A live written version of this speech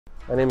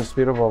My name is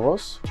Spiro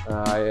Vovos.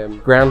 I am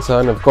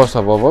grandson of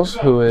Kosta Vovos,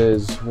 who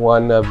is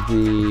one of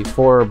the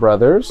 4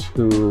 brothers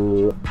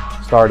who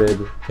started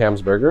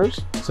Tam's Burgers.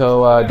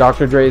 So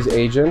Dr. Dre's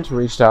agent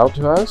reached out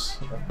to us,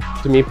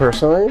 to me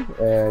personally,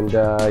 and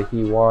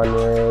he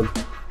wanted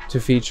to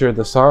feature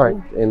the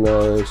sign in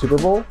the Super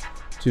Bowl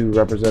to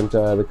represent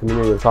the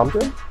community of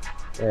Compton.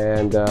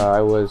 And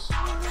I was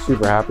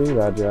super happy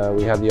that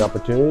we had the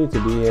opportunity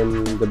to be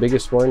in the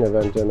biggest sporting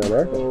event in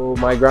America. So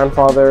my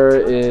grandfather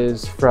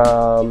is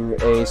from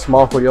a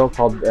small Choreo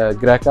called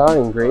Greca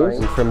in Greece.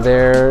 And from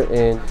there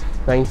in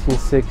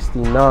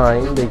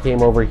 1969, they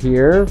came over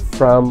here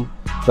from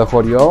the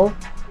Choreo,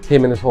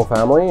 him and his whole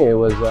family. It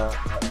was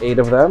 8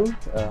 of them,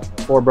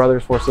 4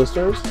 brothers, 4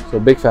 sisters, so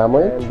big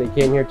family. And they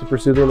came here to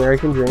pursue the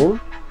American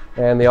dream.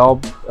 And they all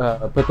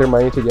put their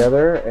money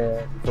together,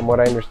 and from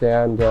what I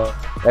understand,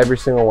 every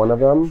single one of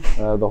them,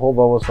 the whole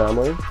Vovos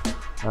family,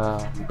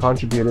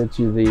 contributed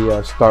to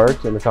the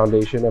start and the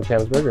foundation of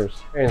Tam's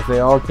Burgers. And they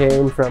all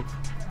came from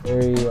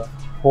very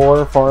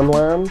poor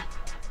farmland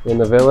in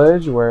the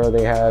village where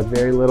they had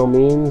very little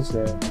means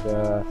and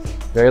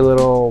very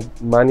little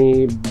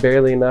money,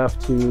 barely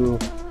enough to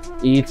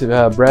eat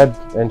bread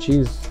and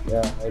cheese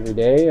every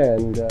day,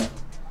 and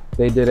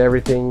they did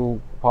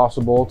everything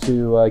possible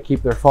to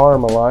keep their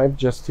farm alive,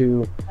 just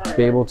to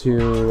be able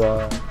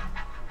to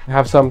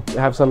have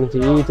something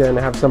to eat and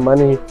have some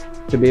money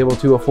to be able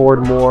to afford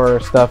more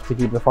stuff to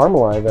keep the farm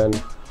alive.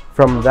 And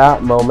from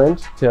that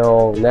moment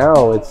till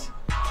now, it's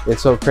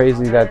so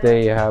crazy that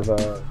they have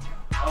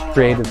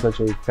created such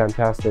a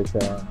fantastic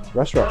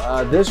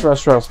restaurant. This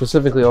restaurant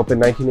specifically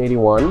opened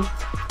 1981,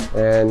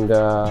 and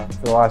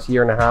for the last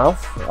year and a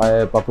half,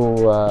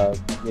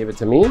 Papu gave it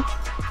to me,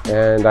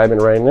 and I've been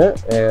running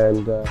it.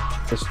 And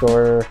the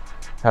store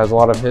has a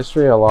lot of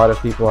history. A lot of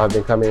people have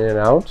been coming in and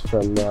out,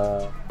 from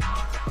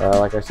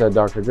like I said,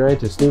 Dr. Dre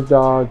to Snoop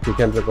Dogg to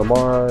Kendrick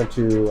Lamar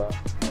to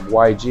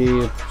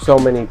YG. So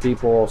many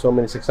people, so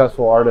many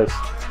successful artists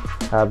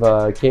have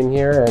came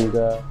here and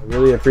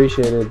really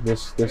appreciated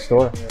this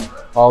store.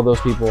 All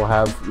those people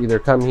have either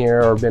come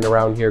here or been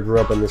around here, grew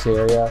up in this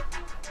area,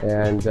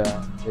 and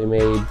they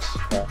made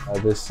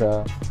this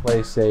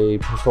place a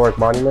historic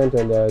monument.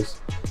 And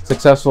as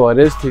successful it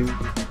is to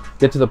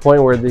get to the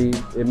point where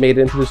it made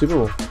it into the Super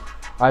Bowl.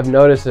 I've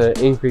noticed an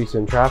increase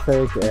in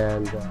traffic,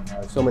 and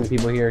so many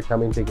people here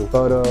coming, taking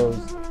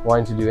photos,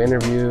 wanting to do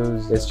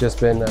interviews. It's just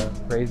been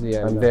crazy.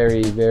 I'm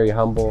very, very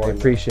humble. I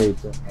appreciate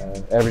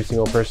every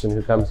single person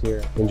who comes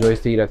here,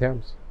 enjoys to eat at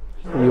Tam's.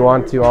 You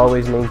want to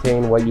always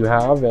maintain what you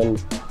have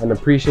and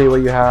appreciate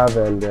what you have,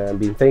 and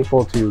be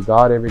thankful to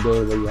God every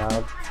day what you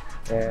have.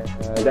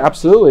 And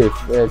absolutely,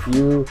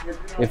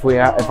 if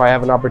I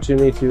have an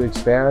opportunity to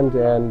expand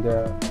and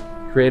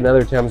create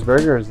another Tam's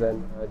Burgers,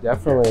 then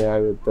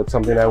definitely that's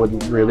something I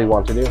would really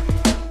want to do.